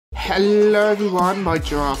Hello everyone, my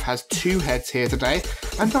giraffe has two heads here today,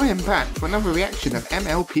 and I am back for another reaction of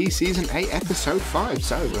MLP Season 8 Episode 5.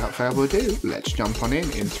 So, without further ado, let's jump on in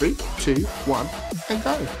 3, 2, 1, and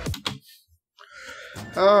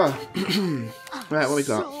go. Right, what we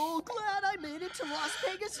got? So glad I made it to Las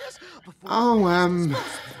Vegas. I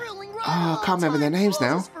can't remember their names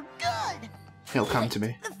now. It'll come to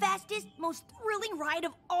me. The fastest, most thrilling ride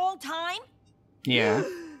of all time? Yeah.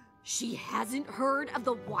 She hasn't heard of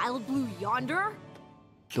the Wild Blue Yonder?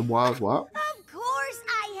 The Wild what? Of course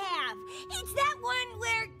I have. It's that one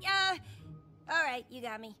where, all right, you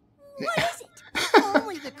got me. What is it?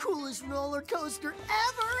 Only the coolest roller coaster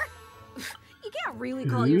ever. You can't really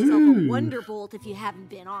call yourself a Wonderbolt if you haven't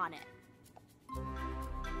been on it.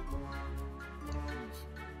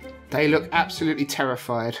 They look absolutely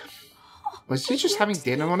terrified. Was he just having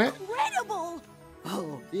dinner on it? Incredible!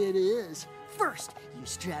 Oh, it is. First, you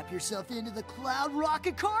strap yourself into the cloud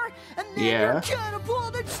rocket car, and then you're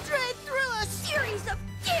catapulted straight through a series of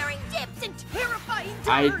daring dips and terrifying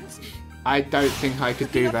turns. I don't think I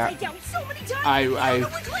could do that. Down so many times, I don't know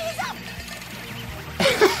which way is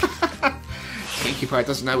up. Pinkie Pie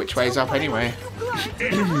doesn't know which way is up anyway.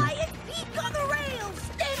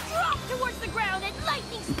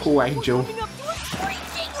 Poor Angel. It's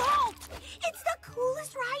the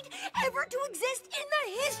coolest ride ever to exist in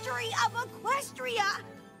the history of Equestria.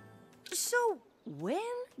 So, when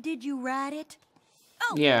did you ride it?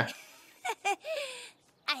 Oh. Yeah.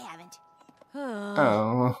 I haven't.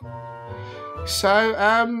 Oh.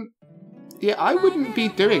 So, yeah, I wouldn't be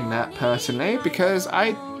doing that personally because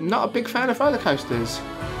I'm not a big fan of roller coasters.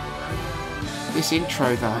 This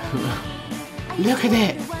intro though. Look at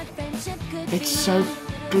it. It's so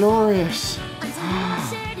glorious.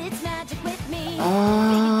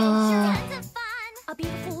 A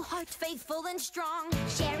beautiful heart, faithful and strong,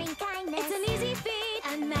 sharing kindness. It's an easy feat,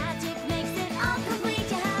 and magic makes it all complete.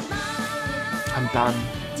 To have mine. I'm done.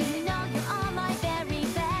 Do you know you are my very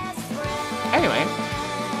best friend? Anyway,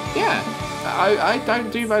 yeah, I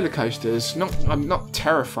don't do roller coasters. I'm not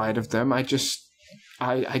terrified of them. I just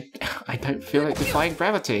I don't feel like defying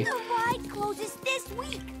gravity. The ride closes this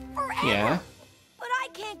week forever. Yeah. But I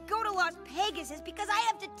can't go to Las Vegas because I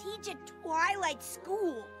have to teach at Twilight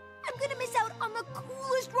School. I'm gonna miss out on the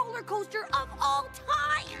coolest roller coaster of all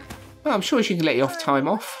time. Well, I'm sure she can let you off time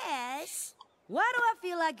off. Yes. Why do I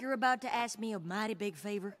feel like you're about to ask me a mighty big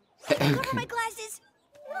favor? Cover my glasses.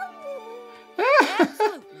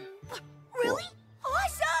 Absolutely. Really?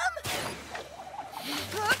 Awesome!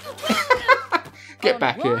 Get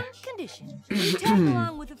back On one here. condition. You tag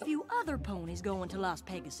along with a few other ponies going to Las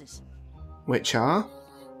Pegasus. Which are?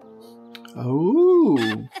 Oh.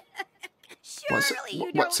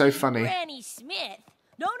 Surely What's so funny? Granny Smith.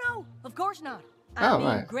 No, of course not. I Oh, mean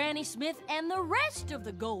right. Granny Smith and the rest of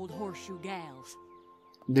the Gold Horseshoe Gals.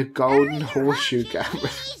 The Golden Horseshoe Gap.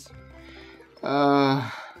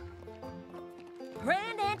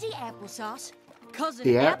 Grand Auntie Applesauce, Cousin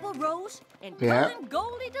Yeah. Apple Rose, and Yeah. Cousin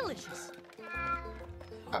Goldie Delicious.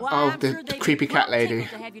 Why, Oh, I'm the sure they'd creepy be cat plumb lady.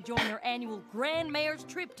 tickled to have you join their annual Grand Mayor's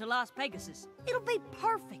trip to Las Pegasus. It'll be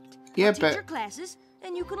perfect. Yeah, I'll teach but- your classes,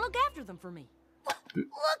 and you can look after them for me. Look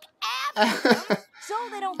after them. So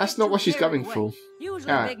they don't That's get not too what she's carried going away. for.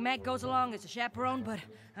 Usually Alright. Big Mac goes along as a chaperone, but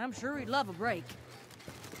I'm sure he'd love a break.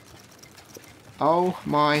 Oh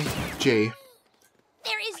my G.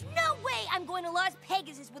 There is no way I'm going to Las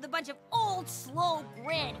Pegasus with a bunch of old, slow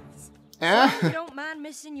grannies. You Yeah. don't mind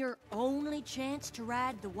missing your only chance to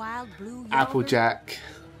ride the Wild Blue Yonder? Applejack.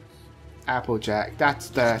 Applejack. That's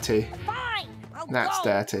dirty. Fine, I'll That's go.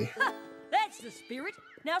 dirty. That's the spirit.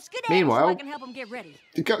 Now skedaddle Meanwhile- so I can help them get ready.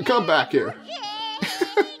 Come back here.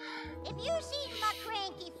 If you see my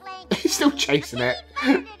cranky flank, He's still chasing it.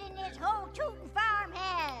 found it in this whole tootin'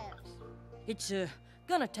 farmhouse. It's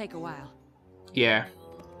gonna take a while. Yeah.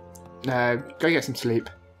 Go get some sleep.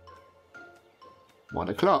 1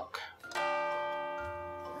 o'clock.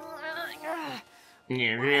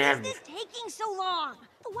 Why is this taking so long?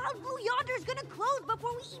 The Wild Blue Yonder is gonna close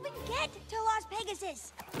before we even get to Las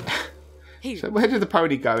Pegasus. Here. So where did the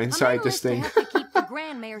pony go inside this thing? To help you keep the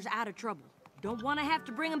Grand Mares out of trouble. Don't want to have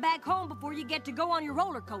to bring them back home before you get to go on your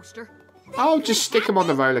roller coaster. I'll just stick him on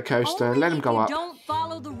the roller coaster. Only Let him if go you up. Don't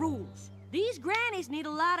follow the rules. These grannies need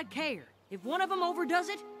a lot of care. If one of them overdoes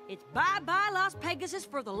it, it's bye-bye Las Pegasus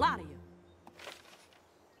for the lot of you.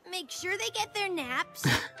 Make sure they get their naps.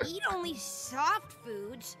 Eat only soft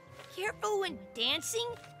foods. Careful when dancing.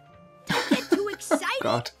 Don't get too excited.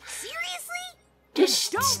 God. Seriously?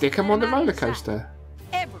 Just Don't stick him on the let 'em out roller of sight. coaster.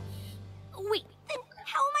 Ever. Wait, then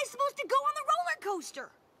how am I supposed to go on the roller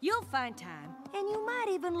coaster? You'll find time, and you might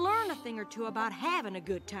even learn a thing or two about having a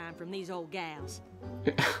good time from these old gals.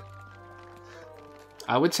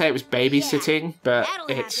 I would say it was babysitting, but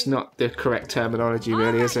it's not the correct terminology,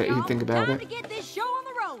 really, is it? You think about it. To get this show on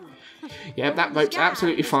the road. Yeah, that vote's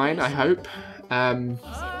absolutely fine, I hope.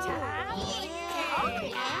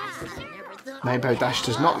 Rainbow Dash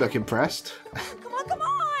does not look impressed. Come on, come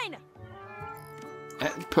on!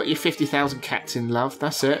 Put your 50,000 cats in love,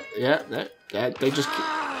 that's it. Yeah, they just...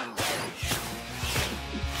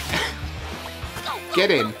 Get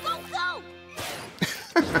in.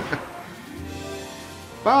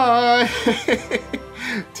 Bye!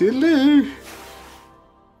 Toodaloo!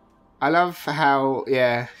 I love how,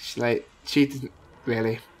 yeah, she didn't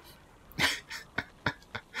really.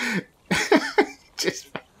 Just.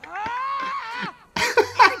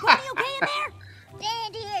 Everybody okay in there?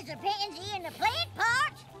 Sandy has a pansy in the plant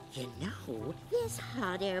pot. You know, this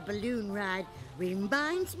hot air balloon ride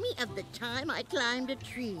reminds me of the time I climbed a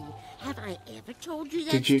tree. Have I ever told you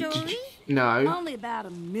that story? Did you? No. Only about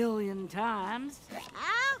 1,000,000 times.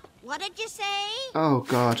 What did you say? Oh,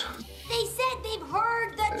 God. They said they've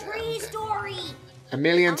heard the tree story.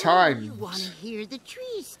 1,000,000 times. You want to hear the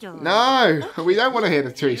tree story? No, we don't want to hear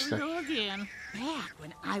the tree story. Back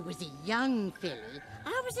when I was a young filly,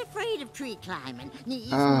 I was afraid of tree climbing. Knees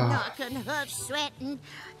knocking, hoof sweating.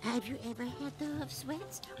 Have you ever had the hoof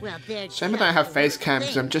sweats? Well, they're Shame I don't have face cam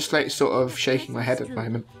because I'm just like sort of shaking my head at the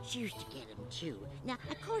moment. She used to get them too. Now,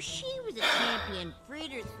 of course, she was a champion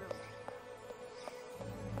fritter thrower.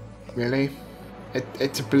 Really?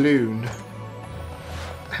 It's a balloon.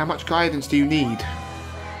 How much guidance do you need?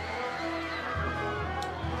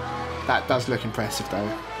 That does look impressive, though.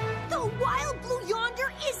 The wild blue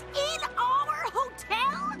yonder is in our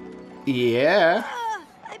hotel? Yeah.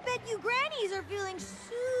 I bet you grannies are feeling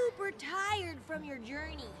super tired from your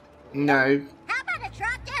journey. No. How about a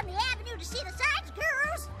trot down the avenue to see the sights,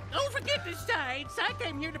 girls? Don't forget the sights. I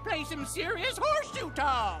came here to play some serious horseshoe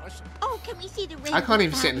toss. Oh, can we see the rainbow I can't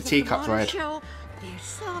even sit in the fountains at teacup water ride. show? They're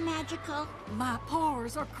so magical. My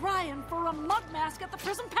paws are crying for a mud mask at the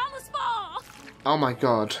Prison Palace Ball. Oh my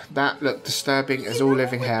God, that looked disturbing as all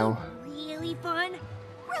living hell. Really fun?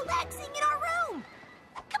 Relaxing in our room.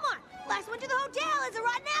 Come on, last one to the hotel is a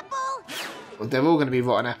rotten apple. Well, they're all going to be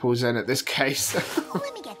rotten apples in at this case.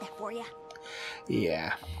 Let me get that for you.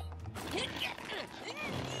 Yeah.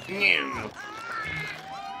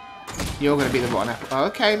 You're going to be the rotten apple. Oh,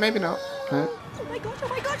 okay, maybe not. Oh my gosh, oh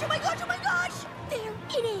my gosh, oh my gosh, oh my gosh! There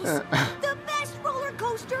it is! The best roller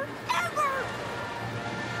coaster ever!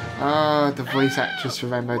 Ah, the voice actress for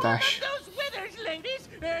Rainbow Dash. Those withers, ladies.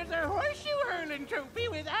 There's a horseshoe hurling trophy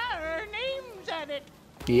with our names on it.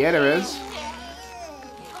 Yeah, there is.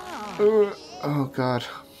 Oh God.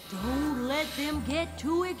 Don't let them get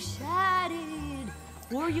too excited,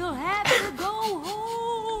 or you'll have to go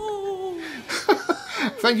home.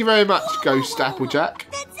 Thank you very much, Ghost Applejack.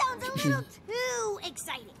 That sounds a little too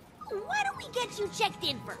exciting. Why don't we get you checked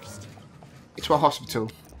in first? It's a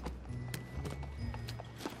hospital.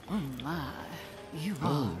 Oh my, you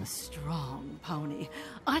are a strong pony.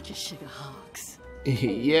 I just sugar hawks.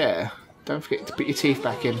 Yeah. Don't forget to put your teeth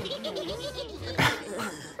back in.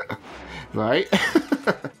 Right?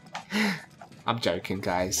 I'm joking,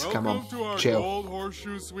 guys. Come on, Welcome to our chill. Gold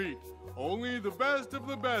Horseshoe Suite. Only the best of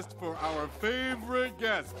the best for our favorite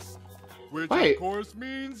guests. Which, Wait. of course,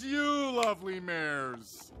 means you, lovely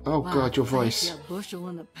mares. Oh God, your voice. Thank you, bushel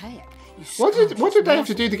in the pack. You What did they have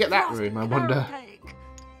to scrumptious do to get that bastard room, I wonder? cake.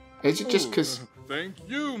 Is it just because Thank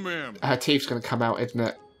you, ma'am. her teeth's going to come out, isn't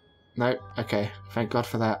it? No? Okay. Thank God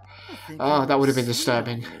for that. I think Oh, it that would have was been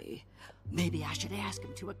disturbing. lovely. Maybe I should ask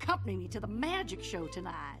him to accompany me to the magic show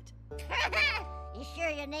tonight. You sure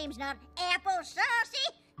your name's not Apple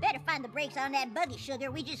Saucy? Better find the brakes on that buggy sugar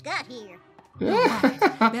we just got here.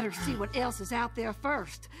 Better see what else is out there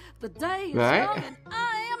first. The day is Right. young and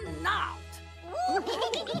I am not.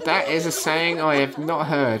 That is a saying I have not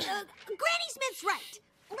heard. Granny Smith's right.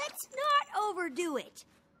 Let's not overdo it.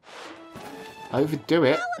 Overdo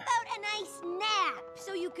it? How about a nice nap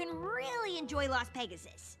so you can really enjoy Las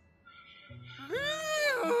Pegasus?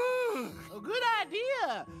 A good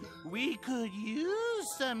idea. We could use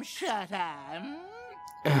some shut-eye.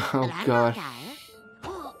 Oh God.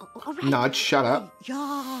 Nudge, shut up.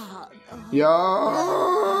 Yeah. Yeah.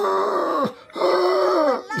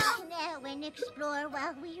 Along now and explore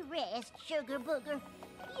while we rest, Sugar Booger.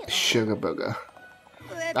 Sugar booger.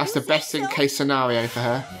 That's the best in case scenario for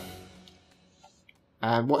her.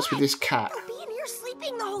 What's with this cat? You'll be in here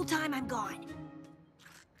sleeping the whole time I'm gone.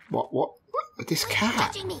 What with this cat?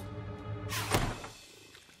 Touching me.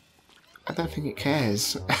 I don't think it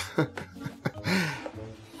cares.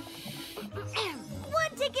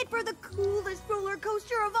 for the coolest roller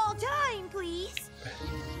coaster of all time, please.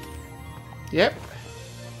 Yep.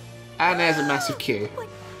 And there's a massive queue.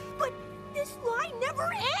 But this line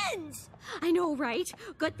never ends. I know, right?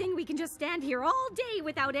 Good thing we can just stand here all day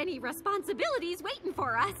without any responsibilities waiting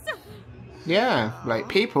for us. Yeah, like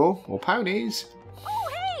people or ponies. Oh,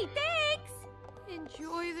 hey, thanks!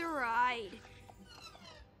 Enjoy the ride.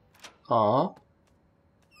 Aw.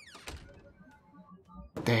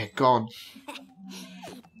 They're gone. Didn't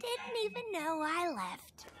even know I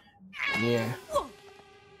left. Yeah. Do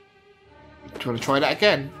you want to try that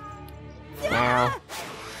again? Wow.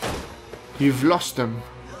 You've lost them.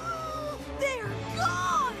 They're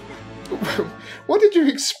gone. What did you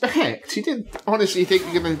expect? You didn't honestly think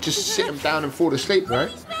you're going to just sit them down and fall asleep,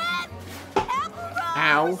 right?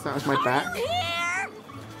 Ow, that was my back. Here.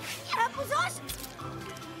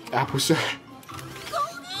 Applesauce.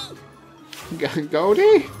 Goldie.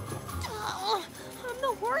 Goldie? Oh, I'm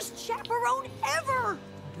the worst chaperone ever.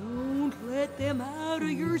 Don't let them out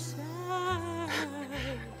of your sight.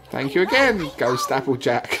 Thank you again, Ghost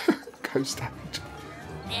Applejack. Ghost Applejack.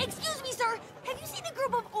 Excuse me, sir. Have you seen a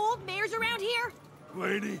group of old mares around here?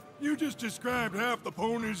 Lady, you just described half the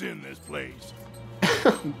ponies in this place.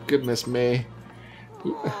 Goodness me.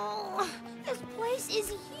 Oh, this place is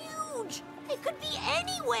huge. It could be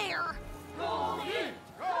anywhere.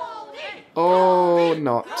 Or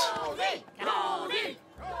not.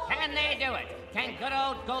 Can they do it? Can good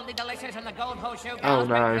old Goldie Delicious and the Gold Horseshoe Oh Gals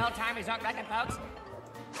no. make the old-time resort record, folks?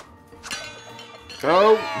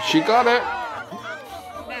 Oh, she got it.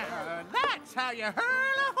 Now, that's how you hurl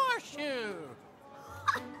a horseshoe.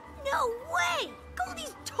 No way.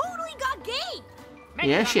 Goldie's totally got game. Make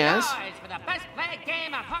Yeah, some she has. noise for the best played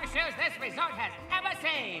game of horseshoes this resort has ever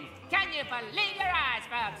seen. Can you believe your eyes,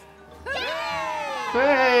 folks?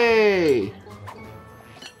 Hey!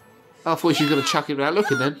 I thought she was going to chuck it without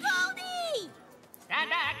looking then. Goldie. Stand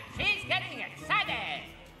back. She's getting excited.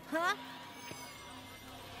 Huh?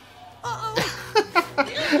 Uh-oh.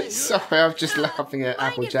 Sorry, I'm just laughing at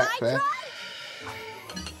Mind if Applejack I there. try?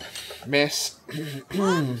 Miss.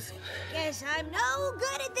 Guess I'm no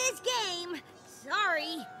good at this game.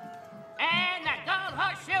 Sorry. And the Gold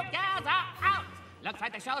Horseshoe Gals are out. Looks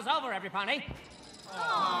like the show's over, every pony.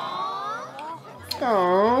 Aww.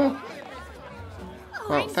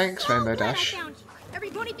 Well, I'm thanks, so Rainbow glad I Dash. found you.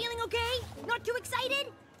 Everybody feeling okay? Not too excited?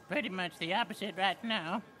 Pretty much the opposite right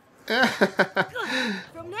now. Good.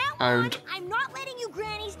 From now Owned. on, I'm not letting you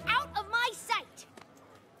grannies out of my sight.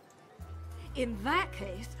 In that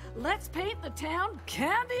case, let's paint the town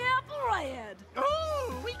candy apple red.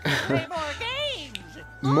 Oh, we can play more games.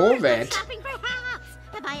 More red. Shopping for hats.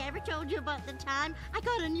 Have I ever told you about the time I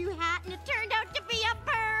got a new hat and it turned out to be a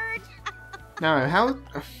bird? No,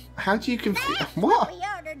 how do you confuse... What? We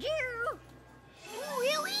ought to do.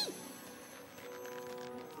 Really?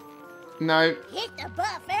 No. Hit the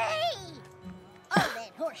buffet. Oh,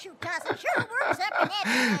 that horseshoe tossing sure works up an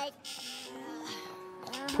appetite.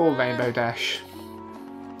 Poor Rainbow Dash.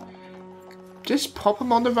 Just pop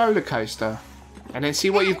them on the roller coaster. And then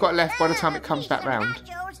see what you've got left by the time it comes back round.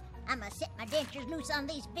 I'm gonna set my dentures loose on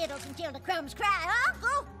these fiddles until the crumbs cry,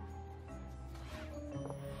 Uncle.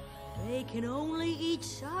 They can only eat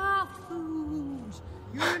soft foods.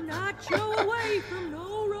 You're not your away from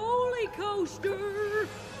no roller coaster.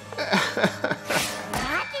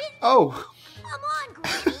 Oh. Come on,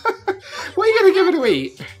 Granny. What are you going to give her to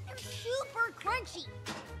eat? They're super crunchy.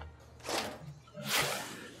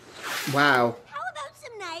 Wow. How about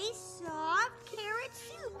some nice, soft carrot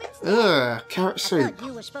soup instead? Ugh, carrot I soup. thought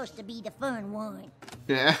you were supposed to be the fun one.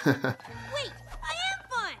 Yeah. Wait, I am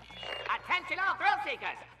fun. Attention all thrill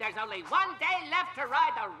seekers. There's only one day left to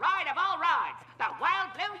ride the ride of all rides, the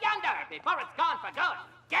Wild Blue Yonder, before it's gone for good.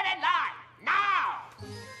 Get in line, now!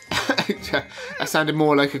 That sounded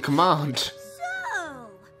more like a command. So,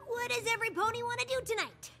 what does every pony want to do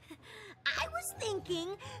tonight? I was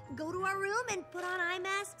thinking, go to our room and put on eye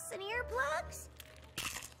masks and earplugs.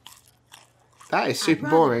 That is I'd super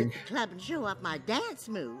rather boring. hit the club and show off my dance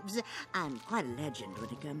moves. I'm quite a legend when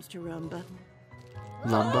it comes to rumba.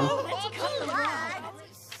 Lumber. That's cool.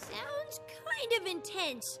 Sounds kind of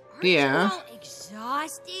intense. Aren't Yeah. you all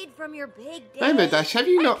exhausted from your big day? Rainbow Dash, have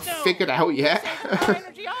you not figured out yet? Saving our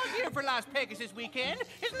energy all year for Las Pegasus weekend.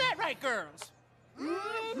 Isn't that right, girls?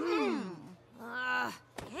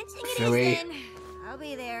 Dancing it Philly. is then. I'll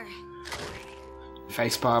be there.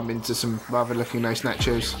 Facepalm into some rather looking nice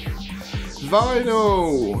nachos.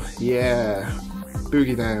 Vinyl! Yeah.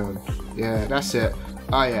 Boogie down. Yeah, that's it.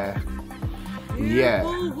 Oh yeah. Yeah.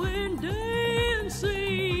 Careful when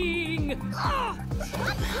dancing. Stop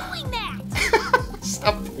doing that!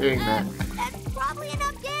 Stop doing that. That's probably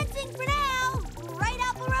enough dancing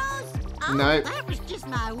No. That was just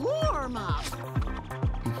my warm-up.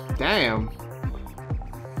 Damn.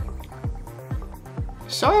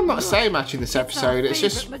 So I'm not saying much in this episode. It's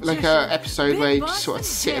just like a episode where you just sort of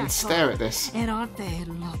sit and stare at this. And aren't they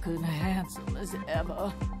looking handsome as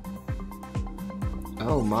ever?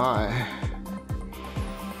 Oh my.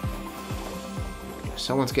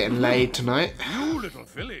 Someone's getting laid tonight. You little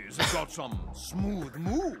fillies have got some smooth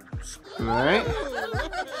moves. Right?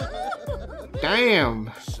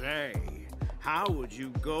 Damn. Say, how would you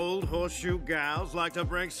gold horseshoe gals like to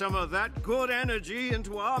bring some of that good energy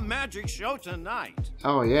into our magic show tonight?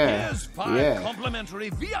 Oh yeah. Here's 5 complimentary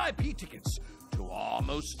VIP tickets to our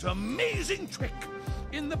most amazing trick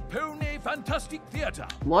in the Pony Fantastic Theatre.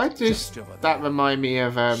 Why does that remind me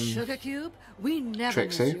of Sugar Cube, we never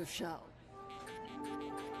Trixie? miss your show.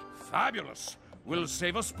 Fabulous. We'll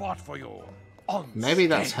save a spot for you. On Maybe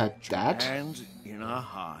that's stage. her dad? And in our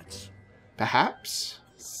hearts. Perhaps?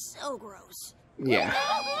 So gross. Yeah.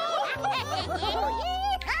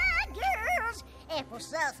 Girls!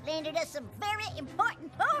 Applesauce landed us some very important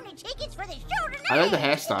pony tickets for the show tonight. I like the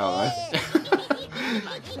hairstyle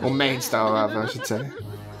though. Or main style rather, I should say.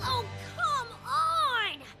 Oh, come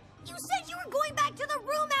on! You said you were going back to the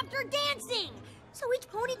room after dancing, so each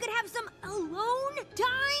pony could have some alone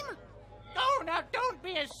time? Oh, now don't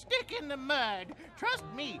be a stick in the mud. Trust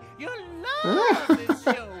me, you'll love this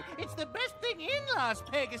show. It's the best thing in Las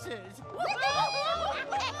Pegasus.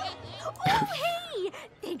 Oh, hey!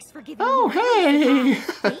 Thanks for giving Oh, me hey!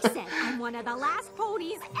 They said I'm one of the last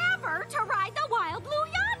ponies ever to ride the Wild Blue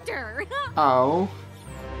Yonder. Oh.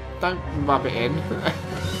 Don't rub it in.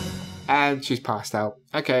 And she's passed out.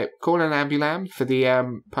 Okay, call an ambulance for the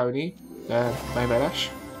pony. Rainbow Dash.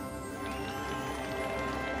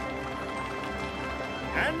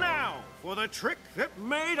 And now, for the trick that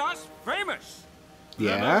made us famous. The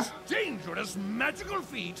Yeah. most dangerous magical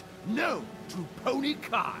feat known to pony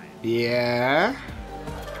kind. Yeah.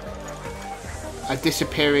 A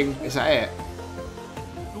disappearing. Is that it?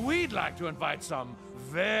 We'd like to invite some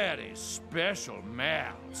very special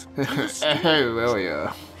males. Oh, will you?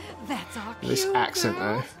 That's our cue, This accent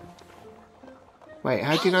girl. though. Wait,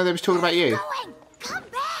 how do you know they was talking about you? Going! Come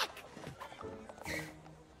back! Do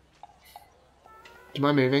you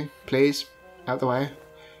mind moving, please? Out the way.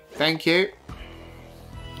 Thank you.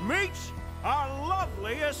 Meet our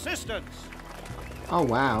lovely assistants. Oh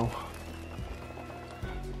wow.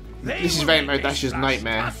 They This is will Rainbow make a Dash's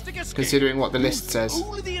nightmare, fantastic escape considering what the list with says.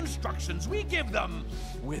 Only the instructions we give them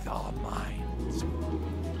with our minds.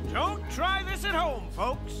 Don't try this at home,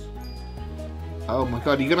 folks. Oh my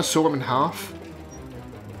god, are you gonna saw him in half?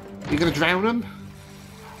 Are you gonna drown him?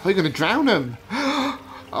 Are you gonna drown him?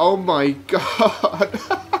 Oh my god.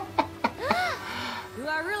 Do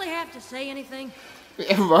I really have to say anything?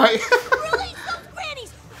 Yeah, right? Release those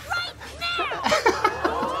grannies right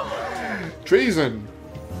now! Treason.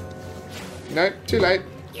 No, too late.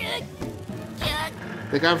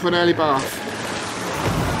 They're going for an early bath.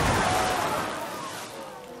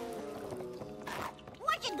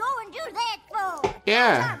 What you go and do that for?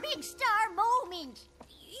 Yeah. That's our big star moment.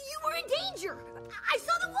 You were in danger! I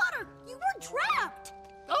saw the water! You were trapped!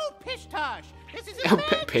 Oh, Pish-Tosh, this is Oh, a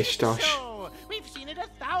magic Pish-Tosh. show. We've seen it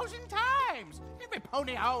 1,000 times. Every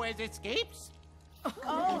pony always escapes.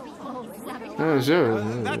 Oh, sure.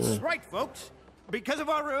 That's right, folks. Because of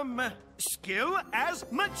our skill as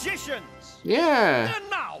magicians. Yeah. And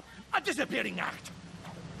now, a disappearing act.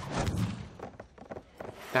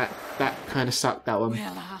 That kind of sucked, that one.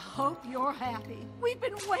 Well, I hope you're happy. We've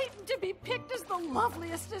been waiting to be picked as the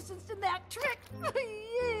lovely assistants in that trick for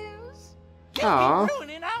years. You Aw. keep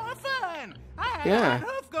ruining our fun. I had Yeah. a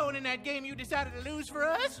hoof going in that game you decided to lose for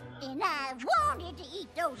us. And I wanted to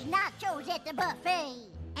eat those nachos at the buffet.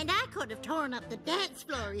 And I could have torn up the dance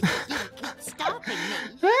floor if you didn't keep stopping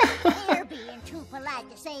me. They're being too polite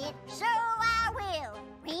to say it, so I will.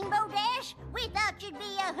 Rainbow Dash, we thought you'd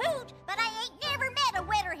be a hoot, but I ain't never met a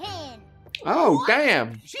wetter hen. Oh,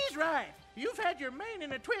 damn. She's right. You've had your mane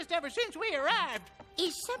in a twist ever since we arrived.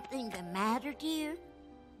 Is something the matter, dear?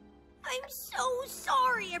 I'm so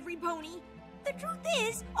sorry, every pony. The truth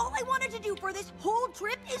is, all I wanted to do for this whole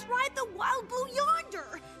trip is ride the Wild Blue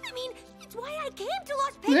Yonder. I mean, it's why I came to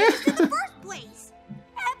Las Vegas in the first place.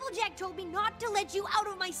 Applejack told me not to let you out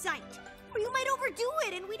of my sight, or you might overdo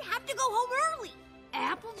it and we'd have to go home early.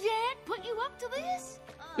 Applejack put you up to this?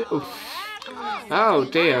 Oh,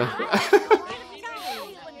 dear.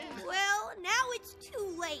 Well, now it's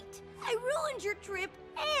too late. I ruined your trip,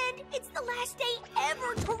 and it's the last day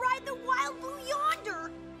ever to ride the Wild Blue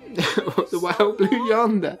Yonder. The Wild Blue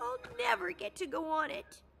Yonder. I'll never get to go on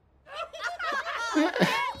it.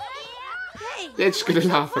 Hey, They're just gonna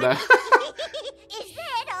laugh at her.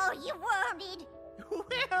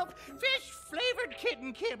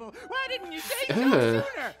 kitten kibble. Why didn't you say so sooner?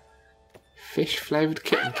 Fish flavoured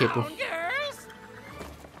kitten kibble. Come on, girls.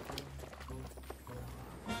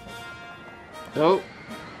 Oh.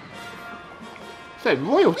 So,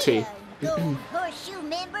 royalty. Gold Horseshoe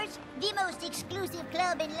members, the most exclusive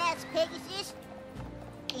club in Las Pegasus.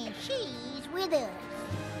 And she's with us.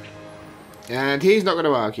 And he's not going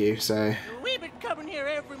to argue, so... We've been coming here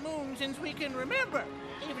every moon since we can remember.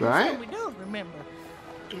 Even right? some we don't remember.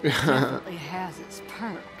 It definitely has its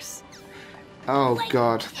perks. Oh, like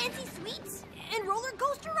God. fancy sweets and roller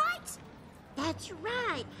coaster rides? That's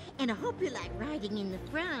right. And I hope you like riding in the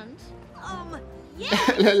front. Yeah.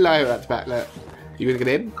 Little low at the back, look. You going to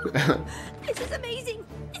get in? This is amazing.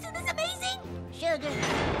 Isn't this amazing? Sugar,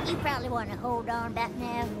 you probably want to hold on back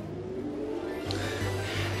now.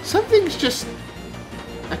 Something's just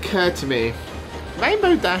occurred to me.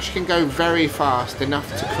 Rainbow Dash can go very fast enough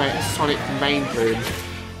to create a Sonic main boom.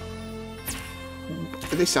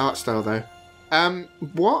 This art style, though.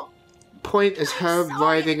 What point is her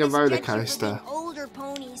riding a roller coaster? Older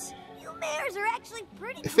ponies. You mares are actually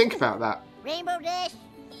pretty cool. Think about that. Rainbow Dash,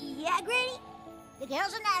 Yeah, Granny? the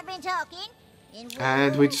girls and I have been talking.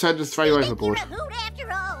 And we decided to throw you overboard. You're a hoot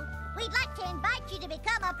after all. We'd like to invite you to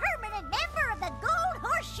become a permanent member of the Gold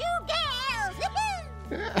Horseshoe Gals.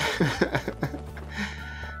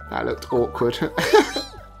 That looked awkward.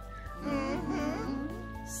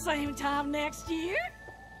 Same time next year?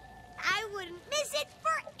 I wouldn't miss it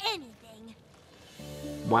for anything.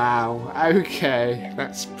 Wow, okay.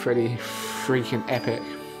 That's pretty freaking epic.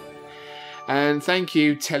 And thank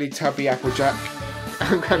you, Teletubby Applejack.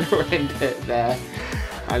 I'm going to end it there.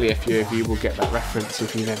 Only a few of you will get that reference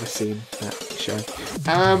if you've never seen that show.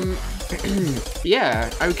 Yeah,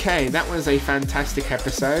 okay, that was a fantastic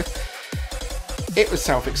episode. It was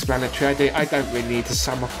self-explanatory. I don't really need to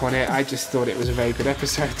sum up on it. I just thought it was a very good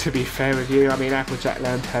episode, to be fair with you. I mean, Applejack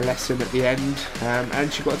learned her lesson at the end,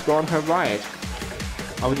 and she got to go on her ride.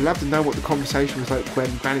 I would love to know what the conversation was like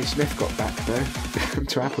when Granny Smith got back, though,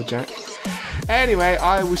 to Applejack. Anyway,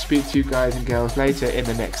 I will speak to you guys and girls later in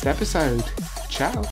the next episode. Ciao.